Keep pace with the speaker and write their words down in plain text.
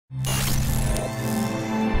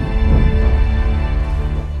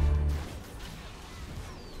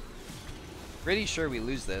Pretty sure we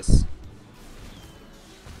lose this.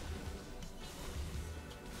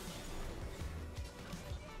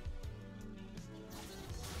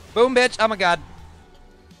 Boom, bitch. Oh my god.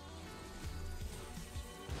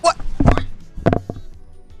 What?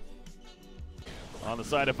 On the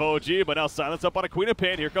side of OG, but now silence up on a Queen of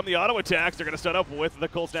Pain. Here come the auto attacks. They're going to start up with the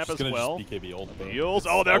cold snap as well. Heals.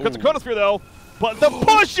 Oh, there comes the Chronosphere though. But the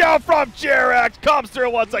push out from jerax comes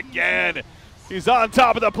through once again. He's on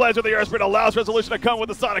top of the pledge with the air sprint, allows resolution to come with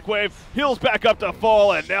the Sonic Wave. Heals back up to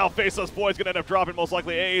full, and now Faceless Boy's going to end up dropping. Most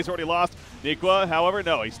likely he's already lost. Nikwa, however,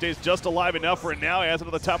 no, he stays just alive enough for now. He has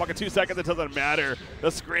another time walk in 2 seconds. It doesn't matter. The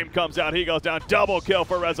scream comes out. He goes down. Double kill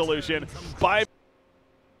for resolution. By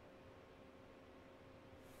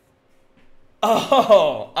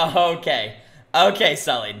Oh, okay. Okay,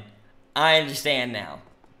 Sully. I understand now.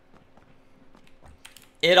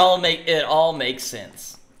 It all makes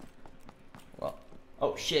sense. Well,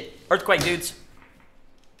 oh shit. Earthquake, dudes.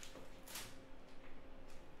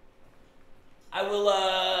 I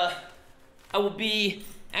will be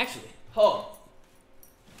actually, oh.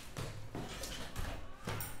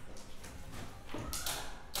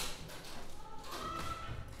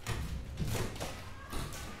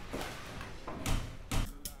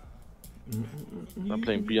 I'm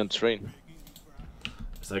playing Beyond Train.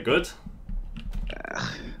 Is that good?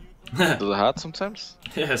 Does it hurt sometimes?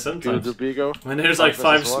 Yeah, sometimes. Do Bigo? When there's like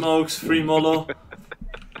 5 smokes, 3 molo,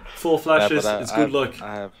 4 flashes, yeah, it's good luck.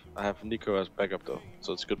 I have Nico as backup though,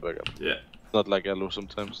 so it's good backup. Yeah. It's not like Allu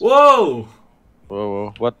sometimes. Whoa!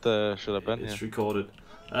 Whoa. What should I ban here? It's recorded.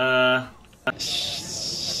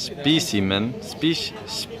 Specimen. Specimen.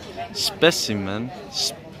 Specimen.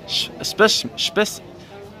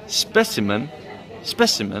 Specimen.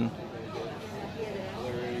 Specimen.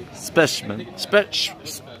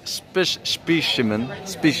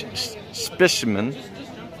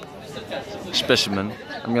 Specimen.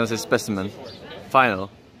 I'm gonna say specimen.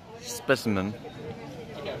 Final. Specimen.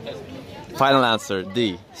 Final answer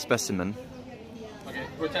D. Specimen. Okay,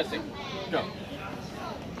 we're testing. Go.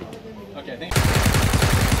 Okay, thank you.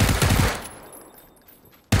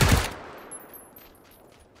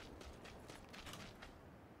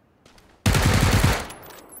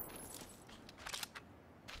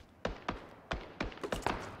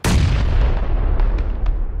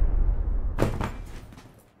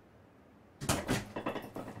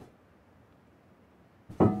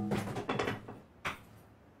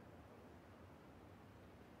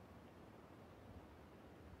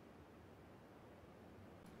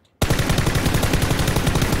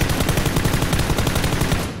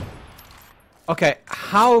 Okay,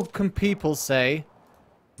 how can people say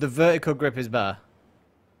the vertical grip is better?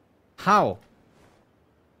 How?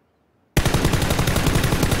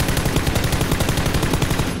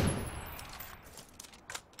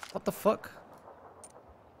 What the fuck?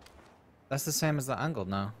 That's the same as the angled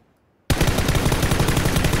now.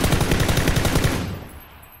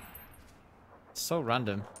 So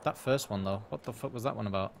random. That first one though. What the fuck was that one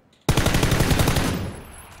about?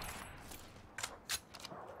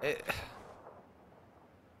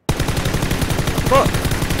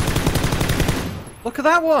 Look at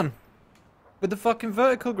that one! With the fucking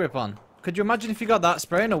vertical grip on. Could you imagine if you got that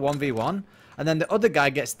spray in a 1v1, and then the other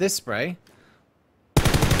guy gets this spray?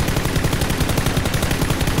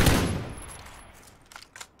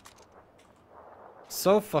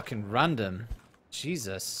 So fucking random.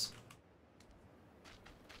 Jesus.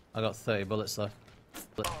 I got 30 bullets left.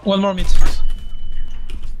 One more mid.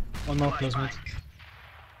 One more close mid.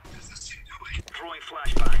 throwing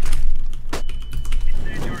flashback.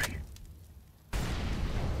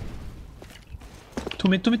 Two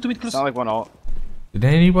mid close. Not like one ult. Did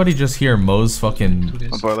anybody just hear Mo's fucking...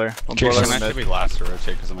 One boiler. One Can boiler. I be last to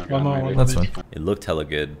rotate because I'm not One That's fine. It looked hella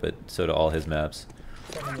good, but so do all his maps.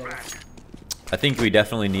 I think we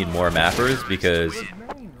definitely need more mappers because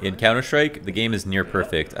in Counter-Strike, the game is near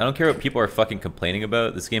perfect. I don't care what people are fucking complaining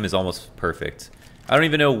about, this game is almost perfect. I don't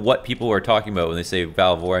even know what people are talking about when they say,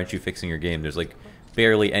 Valve, why aren't you fixing your game? There's like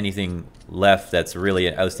barely anything left that's really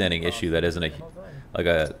an outstanding issue that isn't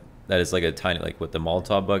that is like a tiny, like with the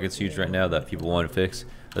Molotov bug, it's huge right now that people want to fix.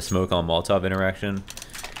 The smoke on Molotov interaction.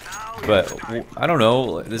 But, I don't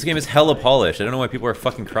know, this game is hella polished. I don't know why people are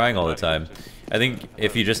fucking crying all the time. I think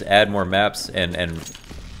if you just add more maps and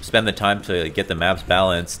spend the time to get the maps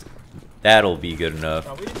balanced, that'll be good enough.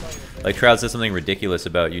 Like Trout said something ridiculous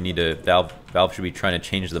about you need to, Valve should be trying to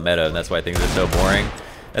change the meta, and that's why things are so boring.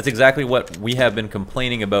 That's exactly what we have been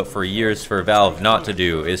complaining about for years for Valve not to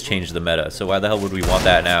do, is change the meta. So why the hell would we want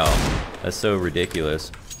that now? That's so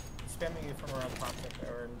ridiculous. Spamming it from around top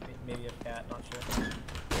or maybe a cat, not sure.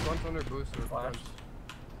 One thunder boost or flash.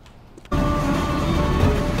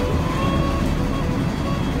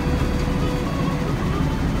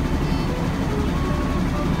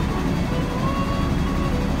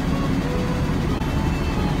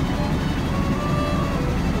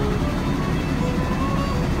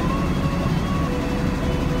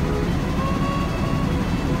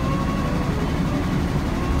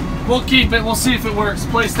 We'll keep it. We'll see if it works.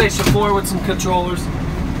 PlayStation 4 with some controllers.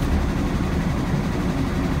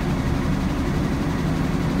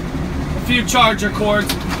 A few charger cords.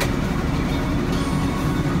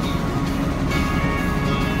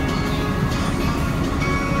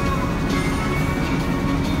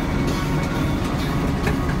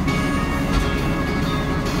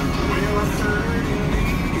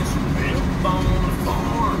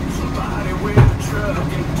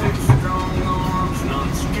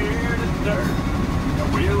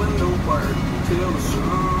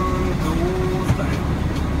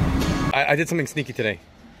 I did something sneaky today.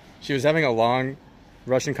 She was having a long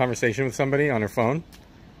Russian conversation with somebody on her phone.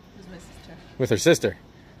 Who's my sister? With her sister.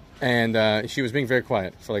 And she was being very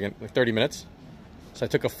quiet for like 30 minutes. So I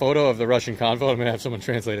took a photo of the Russian convo. I'm going to have someone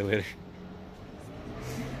translate it later.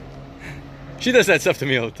 She does that stuff to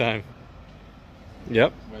me all the time.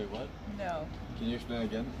 Yep. Wait, what? No. Can you explain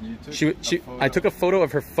again? You took I took a photo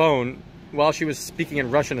of her phone while she was speaking in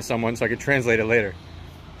Russian to someone so I could translate it later.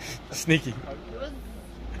 Sneaky.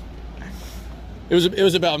 It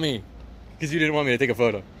was about me, because you didn't want me to take a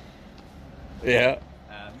photo. Yeah.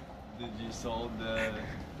 And did you solve the...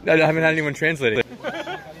 I haven't had anyone translate it.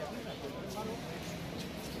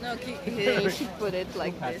 No, you should put it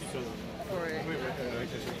like this.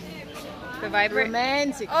 For vibrate.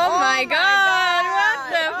 Romantic. Oh, my god! What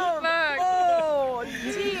the fuck? Oh,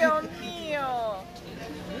 Dio mio!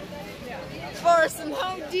 Forsens,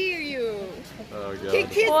 how dare you? Oh god.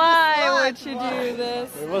 Why would you do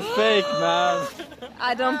this? It was fake, man.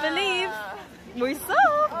 I don't believe. We saw.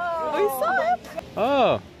 We saw it.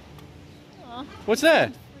 Oh. What's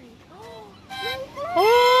that?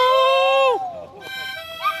 Oh!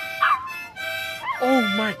 Oh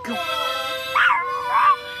my god.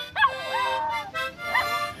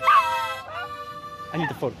 I need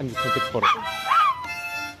the photo. I need to take the photo.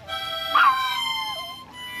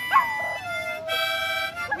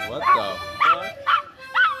 What the fuck?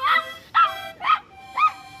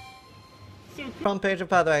 Front page of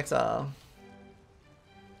PogChamp.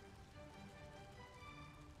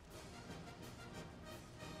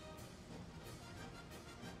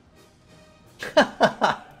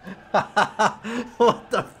 What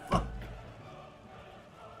the fuck?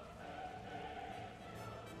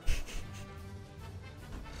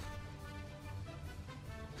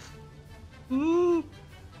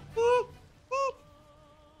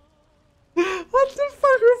 What the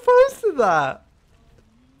fuck? Who posted that?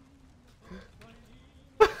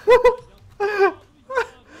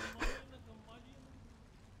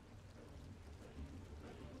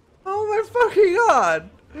 Oh my fucking god!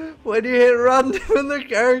 When you hit random in the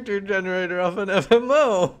character generator of an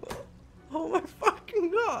FMO. Oh my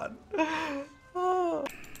fucking god. Oh.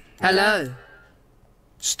 Hello.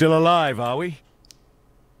 Still alive, are we?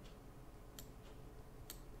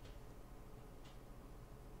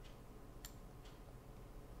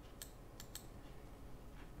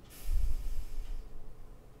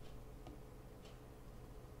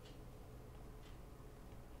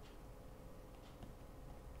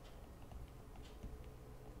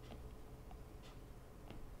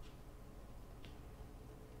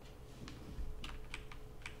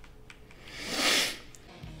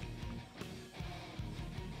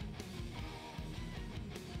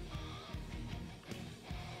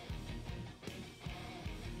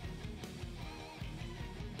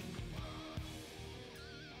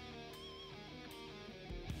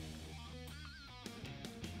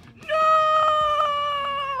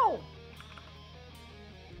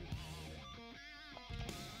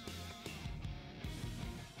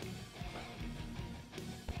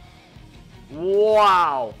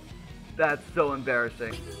 Wow! That's so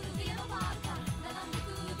embarrassing.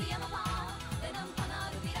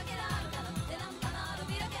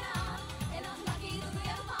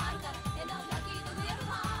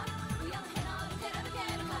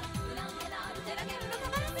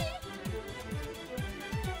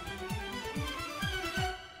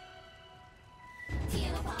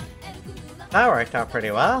 That worked out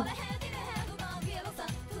pretty well.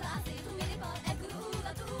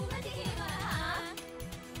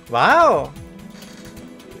 Wow!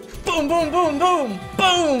 Boom, boom, boom, boom,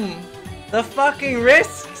 boom! The fucking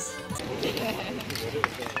risks! Hey,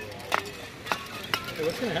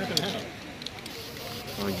 what's gonna happen now?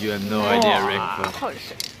 Oh, you have no idea, Reckful. Holy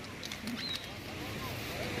shit.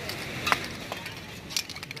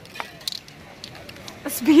 A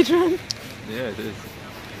speedrun? Yeah, it is.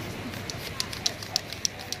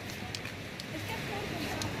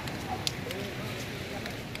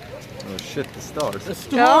 Oh shit, the stars. The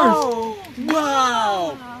stars! Oh.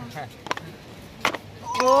 Wow!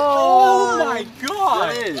 Oh my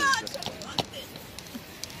god!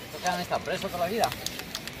 está preso toda la vida.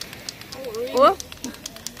 What?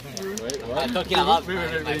 Talking about.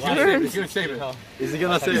 He's gonna save it. Is he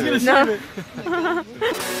gonna save it? No.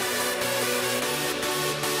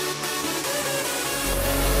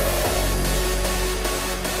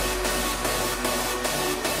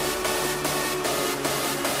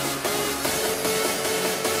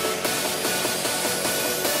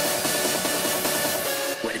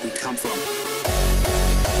 Where did we come from?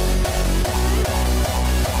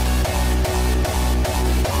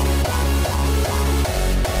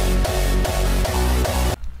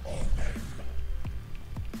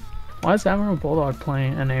 Why is Admiral Bulldog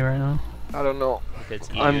playing NA right now? I don't know.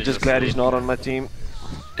 I'm just glad he's not on my team.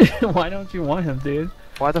 Why don't you want him, dude?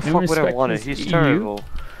 Why the fuck would I want it? He's terrible.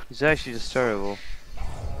 He's actually just terrible.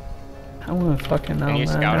 I wanna fucking know, man.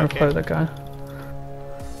 I never played that guy.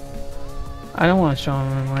 I don't want to show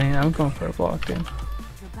him in lane. I'm going for a block, dude.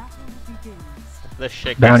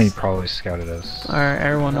 Bounty probably scouted us. Alright,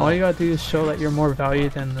 everyone, all you gotta do is show that you're more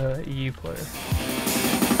valued than the EU player.